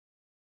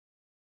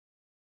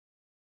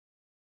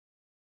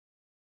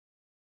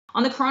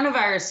On the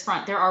coronavirus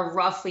front, there are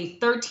roughly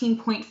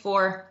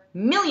 13.4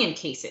 million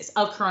cases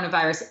of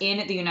coronavirus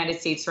in the United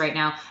States right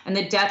now, and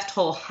the death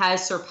toll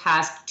has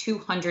surpassed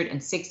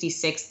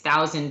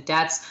 266,000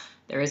 deaths.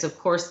 There is, of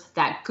course,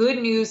 that good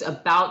news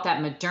about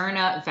that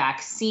Moderna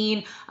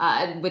vaccine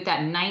with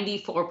that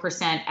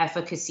 94%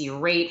 efficacy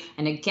rate.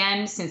 And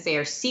again, since they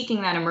are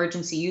seeking that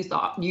emergency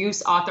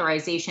use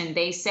authorization,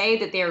 they say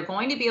that they are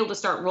going to be able to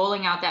start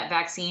rolling out that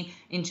vaccine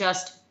in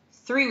just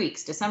 3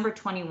 weeks, December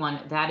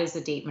 21. That is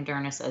the date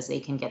Moderna says they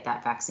can get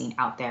that vaccine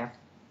out there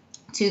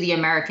to the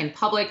American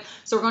public.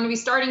 So we're going to be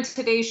starting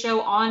today's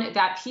show on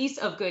that piece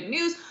of good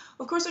news,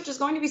 of course, which is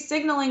going to be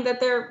signaling that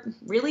there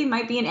really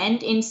might be an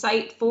end in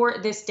sight for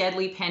this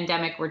deadly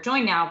pandemic. We're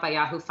joined now by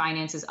Yahoo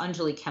Finance's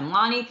Anjalee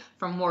Khemlani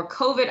for more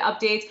COVID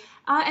updates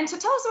and to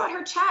tell us about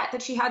her chat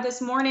that she had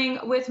this morning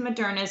with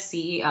Moderna's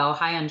CEO.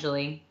 Hi,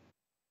 Anjalee.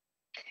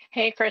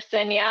 Hey,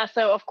 Kristen. Yeah,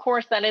 so of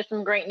course, that is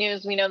some great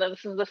news. We know that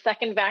this is the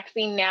second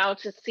vaccine now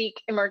to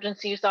seek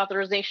emergency use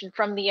authorization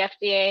from the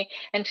FDA.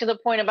 And to the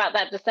point about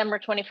that December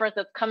 21st,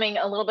 that's coming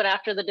a little bit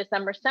after the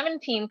December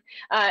 17th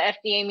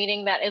FDA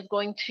meeting that is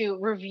going to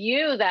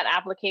review that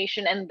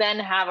application and then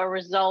have a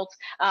result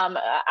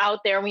out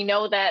there. We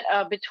know that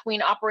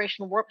between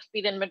Operation Warp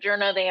Speed and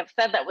Moderna, they have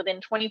said that within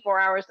 24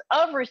 hours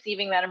of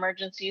receiving that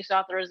emergency use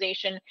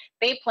authorization,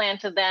 they plan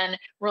to then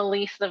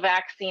release the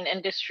vaccine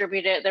and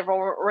distribute it. There have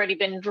already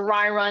been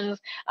dry runs,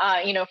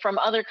 from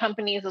other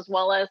companies as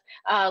well as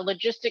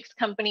logistics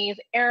companies,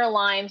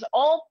 airlines,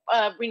 all,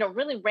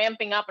 really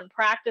ramping up and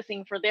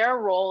practicing for their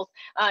roles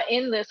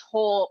in this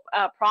whole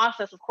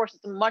process. Of course,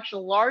 it's a much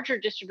larger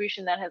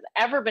distribution than has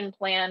ever been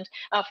planned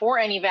for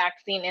any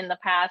vaccine in the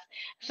past.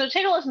 So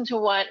take a listen to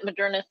what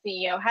Moderna's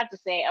CEO had to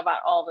say about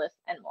all this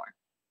and more.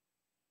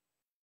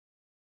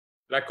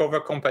 Like other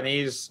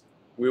companies,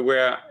 we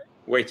were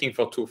waiting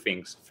for two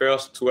things.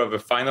 First, to have a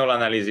final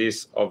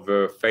analysis of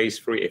the phase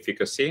 3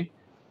 efficacy,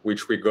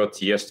 which we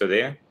got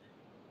yesterday.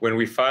 When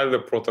we filed the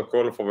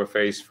protocol for the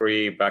phase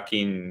 3 back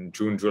in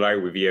June, July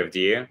with the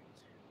FDA,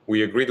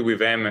 we agreed with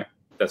them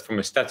that from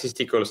a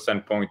statistical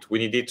standpoint, we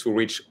needed to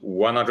reach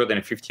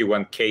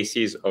 151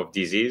 cases of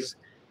disease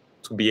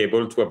to be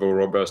able to have a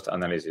robust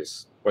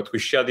analysis. What we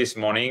shared this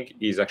morning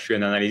is actually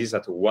an analysis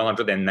at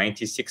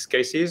 196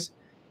 cases,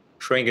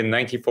 showing a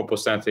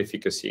 94%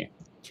 efficacy.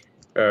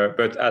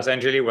 But as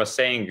Anjalee was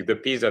saying, the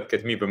piece that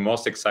got me the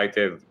most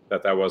excited,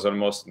 that I was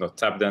almost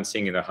tap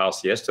dancing in the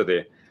house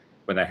yesterday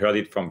when I heard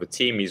it from the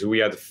team, is we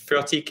had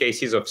 30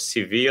 cases of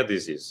severe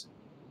disease.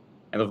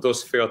 And of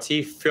those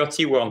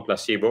 30 were on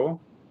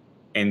placebo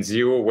and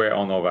 0 were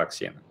on our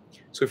vaccine.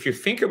 So if you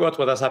think about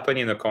what has happened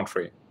in the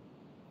country,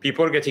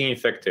 people getting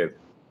infected,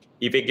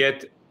 if they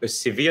get a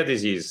severe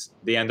disease,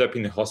 they end up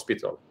in the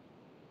hospital.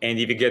 And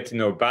if they get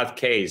a bad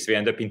case, they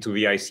end up into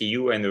the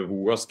ICU, and the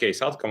worst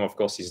case outcome, of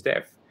course, is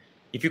death.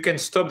 If you can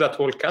stop that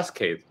whole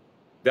cascade,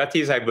 that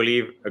is, I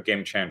believe, a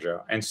game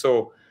changer. And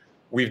so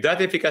with that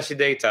efficacy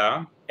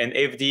data, and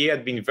FDA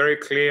had been very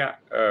clear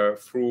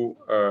through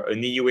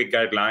an EUA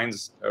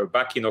guidelines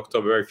back in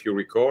October, if you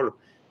recall,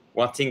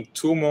 wanting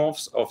 2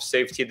 months of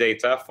safety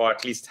data for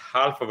at least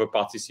half of a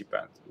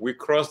participant. We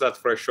crossed that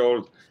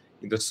threshold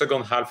in the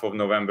second half of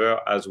November,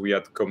 as we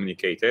had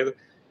communicated.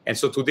 And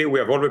so today we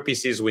have all the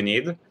pieces we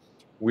need.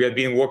 We have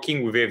been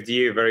working with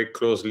FDA very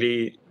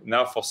closely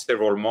now for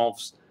several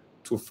months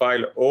to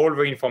file all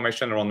the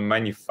information around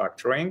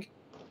manufacturing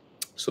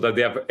so that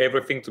they have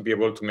everything to be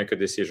able to make a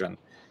decision.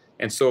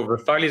 And so the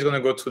file is going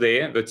to go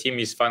today. The team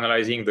is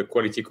finalizing the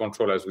quality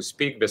control as we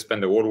speak. They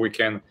spend the whole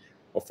weekend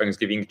of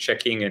Thanksgiving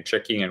checking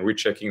and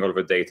rechecking all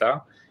the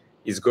data.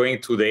 It's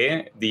going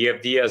today. The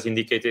FDA has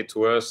indicated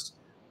to us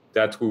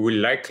that we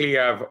will likely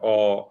have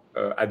our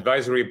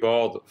advisory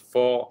board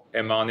for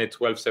mRNA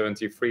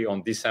 1273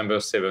 on December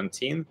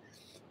 17.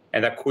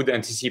 And I could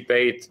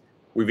anticipate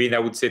within, I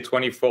would say,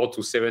 24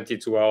 to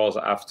 72 hours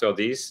after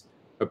this,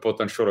 a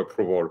potential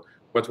approval.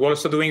 What we're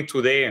also doing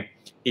today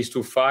is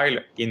to file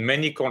in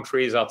many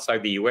countries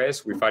outside the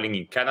US. We're filing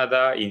in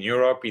Canada, in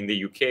Europe, in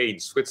the UK, in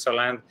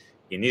Switzerland,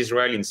 in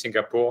Israel, in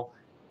Singapore,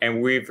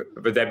 and with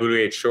the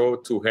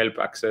WHO to help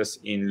access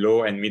in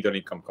low and middle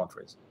income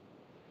countries.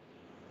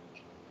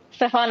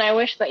 Stéphane, I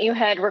wish that you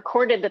had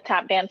recorded the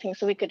tap dancing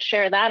so we could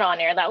share that on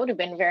air. That would have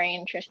been very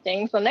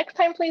interesting. So next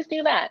time, please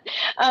do that.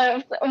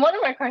 One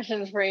of my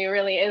questions for you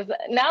really is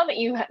now that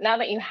you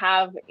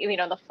have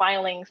the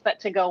filings set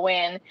to go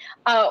in,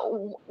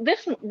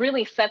 this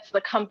really sets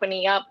the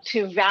company up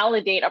to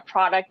validate a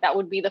product that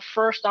would be the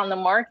first on the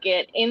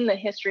market in the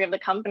history of the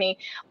company.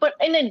 But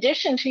in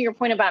addition to your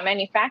point about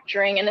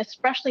manufacturing, and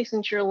especially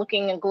since you're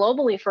looking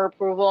globally for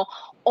approval,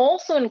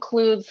 also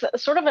includes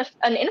sort of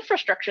an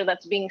infrastructure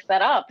that's being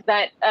set up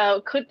that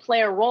could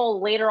play a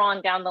role later on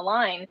down the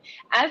line.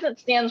 As it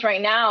stands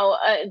right now,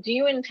 do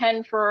you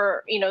intend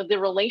for the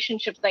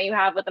relationships that you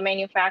have with the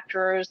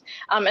manufacturers,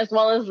 as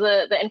well as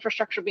the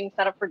infrastructure being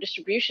set up for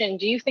distribution,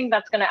 do you think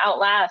that's going to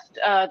outlast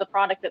the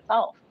product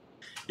itself?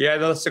 Yeah,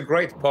 that's a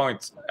great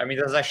point. I mean,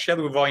 as I shared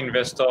with our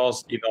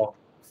investors,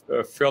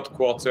 third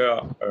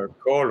quarter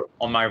call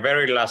on my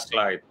very last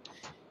slide,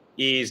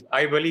 is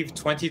I believe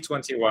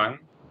 2021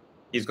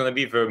 is going to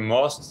be the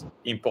most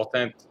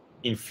important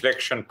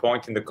inflection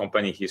point in the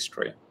company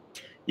history.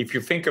 If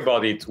you think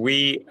about it,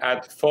 we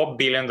had $4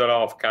 billion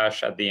of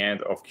cash at the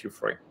end of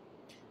Q3.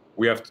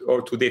 We have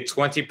today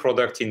 20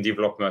 products in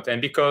development.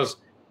 And because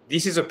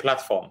this is a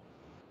platform,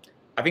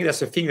 I think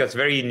that's a thing that's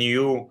very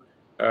new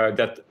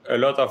that a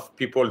lot of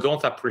people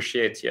don't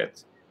appreciate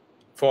yet.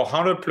 For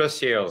 100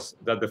 plus years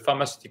that the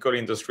pharmaceutical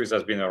industry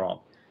has been around,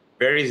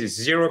 there is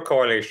zero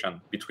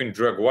correlation between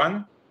drug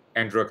 1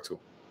 and drug 2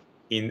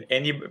 in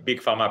any big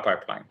pharma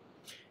pipeline.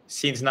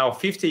 Since now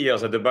 50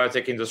 years that the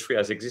biotech industry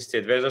has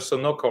existed, there's also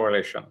no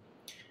correlation.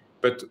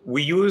 But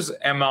we use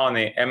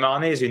mRNA.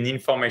 mRNA is an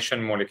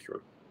information molecule.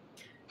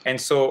 And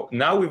so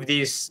now with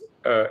this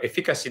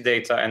efficacy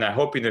data, and I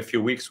hope in a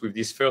few weeks with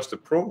this first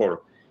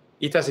approval,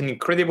 it has an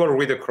incredible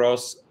read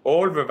across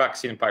all the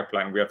vaccine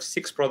pipeline. We have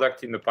 6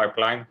 products in the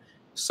pipeline.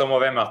 Some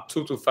of them are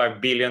 $2 to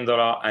 $5 billion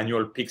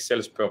annual peak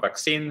sales per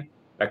vaccine,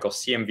 like our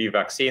CMV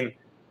vaccine,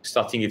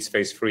 starting its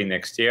phase 3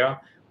 next year.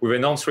 We've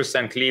announced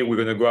recently we're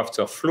going to go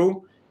after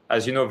flu.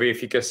 As you know, the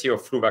efficacy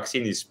of flu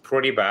vaccine is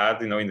pretty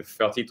bad, in the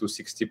 30 to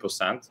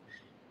 60%.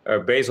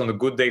 Based on the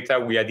good data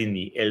we had in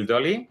the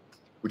elderly,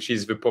 which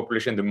is the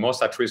population the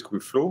most at risk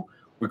with flu,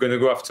 we're going to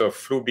go after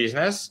flu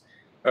business.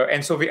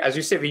 And so, as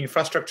you say, the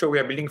infrastructure we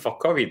are building for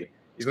COVID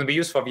is going to be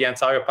used for the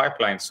entire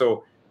pipeline.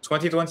 So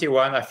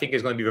 2021, I think,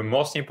 is going to be the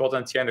most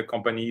important year in the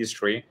company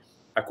history.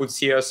 I could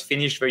see us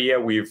finish the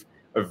year with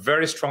a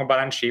very strong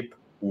balance sheet,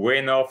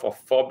 way north of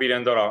 $4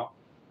 billion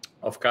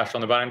of cash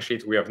on the balance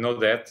sheet. We have no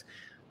debt.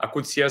 I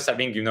could see us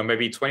having,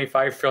 maybe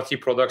 25, 30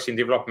 products in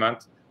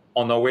development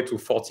on our way to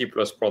 40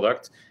 plus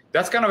products.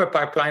 That's kind of a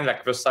pipeline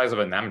like the size of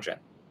an Amgen.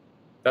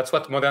 That's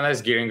what Moderna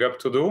is gearing up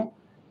to do.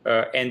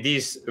 And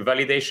this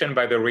validation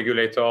by the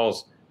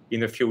regulators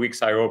in a few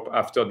weeks, I hope,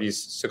 after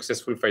this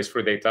successful phase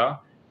 3 data,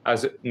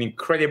 has an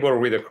incredible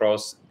read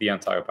across the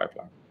entire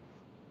pipeline.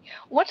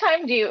 What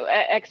time do you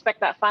expect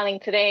that filing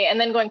today? And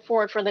then going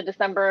forward for the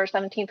December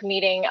 17th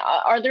meeting,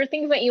 are there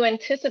things that you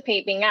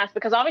anticipate being asked?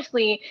 Because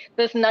obviously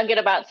this nugget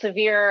about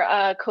severe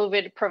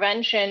COVID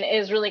prevention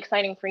is really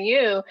exciting for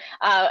you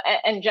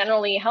and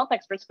generally health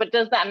experts, but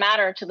does that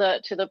matter to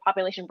the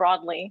population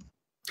broadly?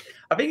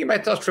 I think it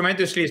matters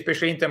tremendously,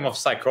 especially in terms of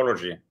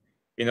psychology.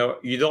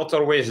 You don't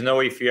always know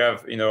if you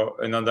have,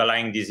 an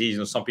underlying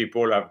disease. Some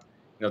people have,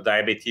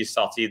 diabetes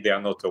started, they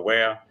are not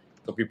aware.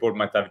 So people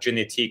might have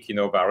genetic,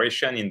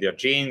 variation in their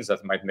genes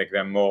that might make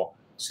them more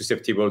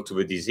susceptible to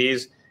the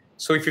disease.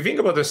 So if you think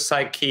about the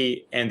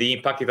psyche and the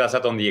impact it has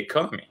had on the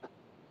economy,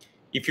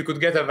 if you could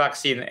get a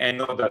vaccine and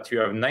know that you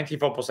have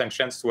 94%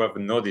 chance to have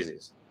no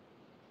disease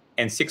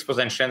and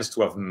 6% chance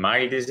to have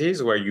mild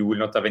disease where you will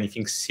not have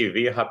anything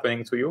severe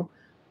happening to you,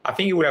 I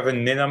think it will have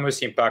an enormous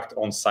impact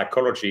on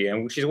psychology.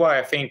 And which is why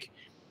I think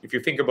if you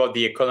think about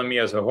the economy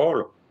as a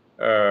whole,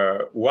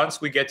 once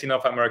we get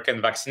enough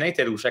Americans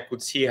vaccinated, which I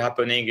could see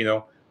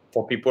happening,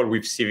 for people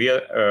with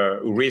severe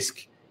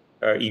risk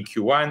in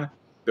Q1,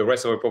 the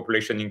rest of the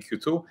population in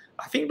Q2,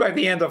 I think by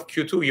the end of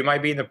Q2, you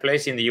might be in a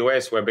place in the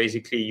US where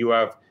basically you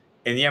have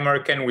any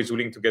American who is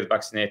willing to get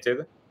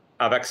vaccinated,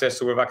 have access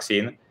to a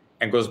vaccine,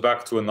 and goes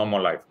back to a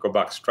normal life, go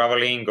back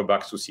traveling, go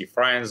back to see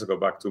friends, go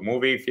back to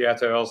movie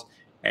theaters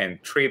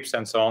and trips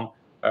and so on.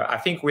 I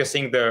think we're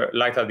seeing the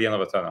light at the end of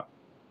the tunnel.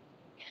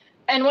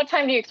 And what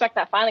time do you expect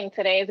that filing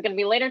today? Is it going to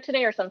be later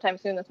today or sometime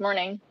soon this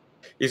morning?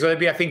 It's going to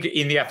be, I think,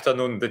 in the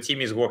afternoon. The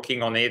team is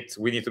working on it.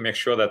 We need to make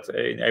sure that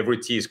every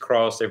T is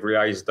crossed, every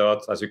I is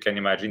dotted. As you can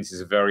imagine, this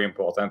is very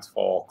important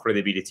for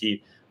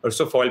credibility,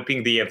 also for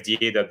helping the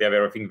FDA that they have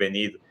everything they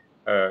need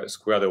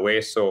squared away.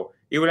 So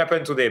it will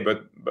happen today,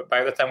 but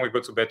by the time we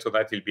go to bed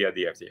tonight, it'll be at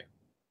the FDA.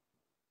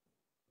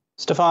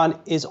 Stéphane,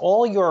 is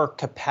all your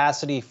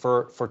capacity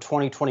for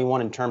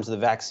 2021 in terms of the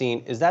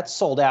vaccine, is that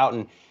sold out?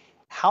 And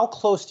how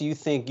close do you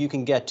think you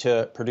can get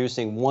to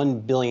producing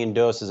 1 billion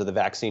doses of the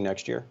vaccine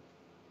next year?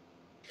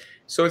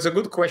 So it's a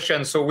good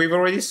question. So we've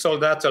already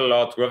sold out a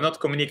lot. We have not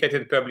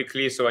communicated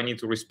publicly, so I need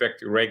to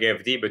respect Reg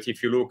FD. But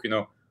if you look,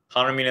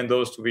 100 million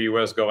doses to the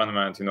US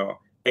government,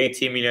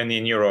 80 million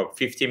in Europe,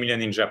 50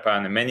 million in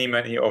Japan, and many,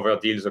 many other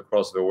deals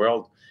across the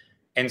world.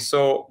 And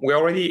so we're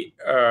already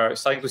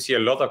starting to see a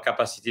lot of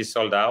capacity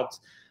sold out.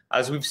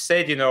 As we've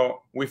said,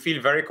 we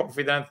feel very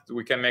confident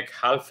we can make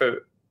 500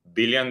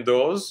 million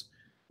doses.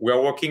 We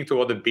are working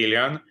toward 1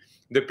 billion.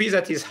 The piece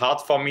that is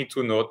hard for me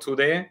to know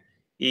today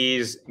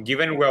is,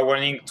 given we're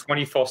running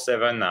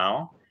 24/7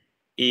 now,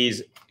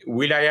 is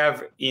will I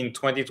have in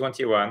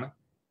 2021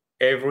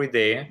 every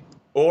day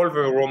all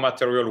the raw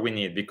material we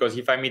need? Because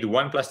if I need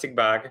one plastic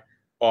bag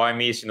or I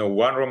miss,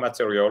 one raw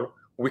material,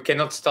 we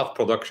cannot start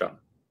production.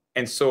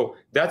 And so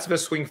that's the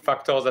swing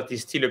factor that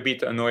is still a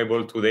bit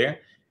unknowable today.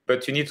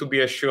 But you need to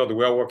be assured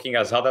we are working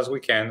as hard as we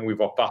can with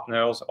our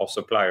partners, our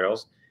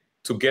suppliers,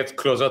 to get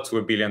closer to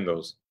 1 billion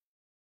doses.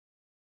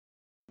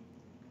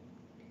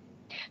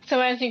 So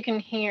as you can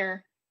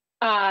hear,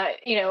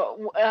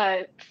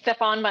 Stéphane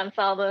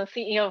Bancel, the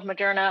CEO of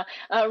Moderna,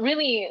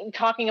 really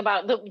talking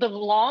about the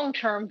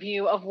long-term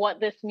view of what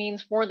this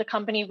means for the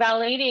company,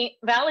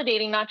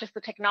 validating not just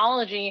the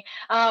technology,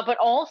 but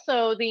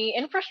also the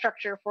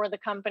infrastructure for the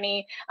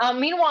company.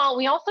 Meanwhile,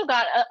 we also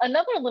got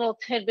another little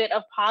tidbit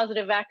of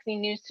positive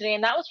vaccine news today,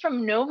 and that was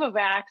from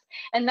Novavax,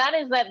 and that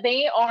is that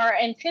they are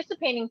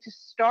anticipating to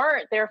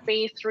start their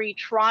phase 3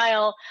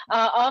 trial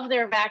of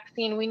their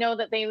vaccine. We know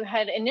that they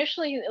had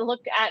initially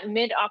looked at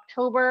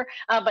mid-October,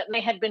 but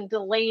they had been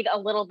delayed a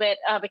little bit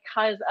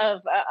because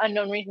of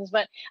unknown reasons.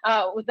 But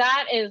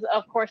that is,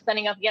 of course,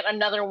 setting up yet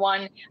another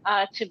one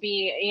to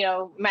be,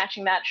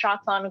 matching that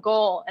shots on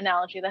goal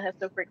analogy that has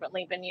so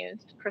frequently been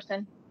used.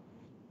 Kristen.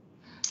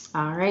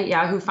 All right.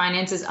 Yahoo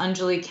Finance's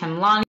Anjalee Khemlani.